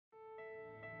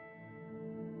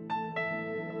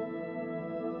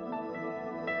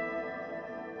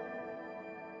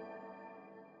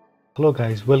Hello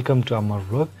guys, welcome to our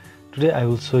vlog. Today I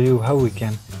will show you how we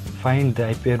can find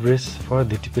the IP address for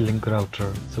the TP-Link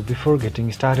router. So before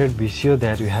getting started, be sure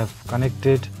that you have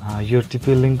connected your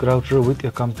TP-Link router with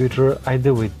your computer,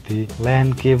 either with the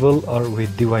LAN cable or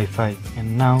with the Wi-Fi.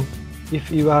 And now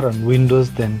if you are on Windows,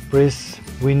 then press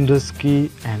Windows key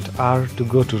and R to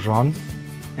go to run.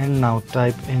 And now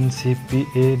type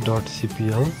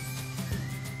ncpa.cpl.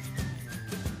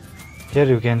 Here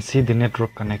you can see the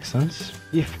network connections.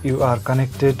 If you are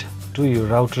connected to your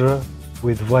router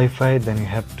with Wi-Fi, then you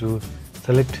have to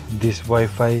select this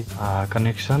Wi-Fi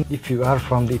connection. If you are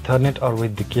from the Ethernet or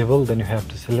with the cable, then you have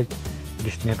to select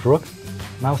this network.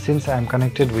 Now since I am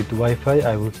connected with Wi-Fi,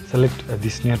 I will select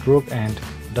this network and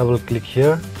double click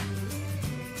here.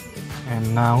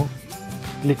 And now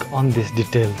click on this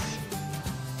details.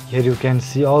 Here you can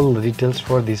see all the details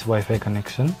for this Wi-Fi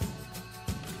connection.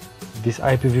 This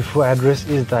IPv4 address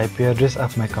is the IP address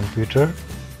of my computer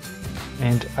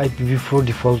and IPv4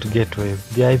 default gateway.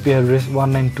 The IP address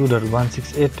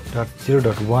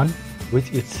 192.168.0.1,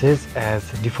 which it says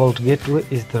as default gateway,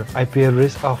 is the IP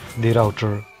address of the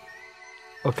router.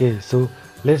 Okay, so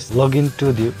let's log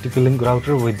into the TP-Link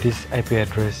router with this IP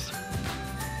address.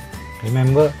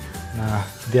 Remember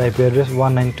the IP address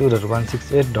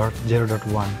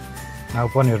 192.168.0.1. Now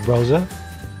open your browser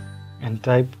and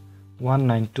type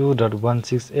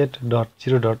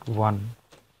 192.168.0.1.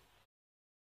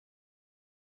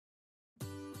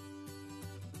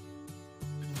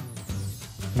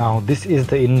 Now this is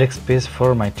the index page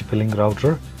for my TP-Link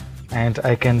router, and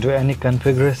I can do any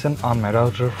configuration on my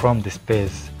router from this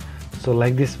page. So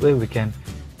like this way we can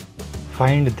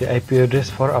find the IP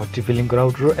address for our TP-Link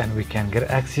router and we can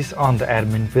get access on the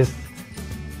admin page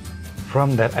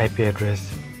from that IP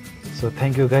address. So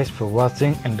thank you guys for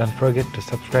watching, and don't forget to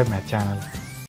subscribe my channel.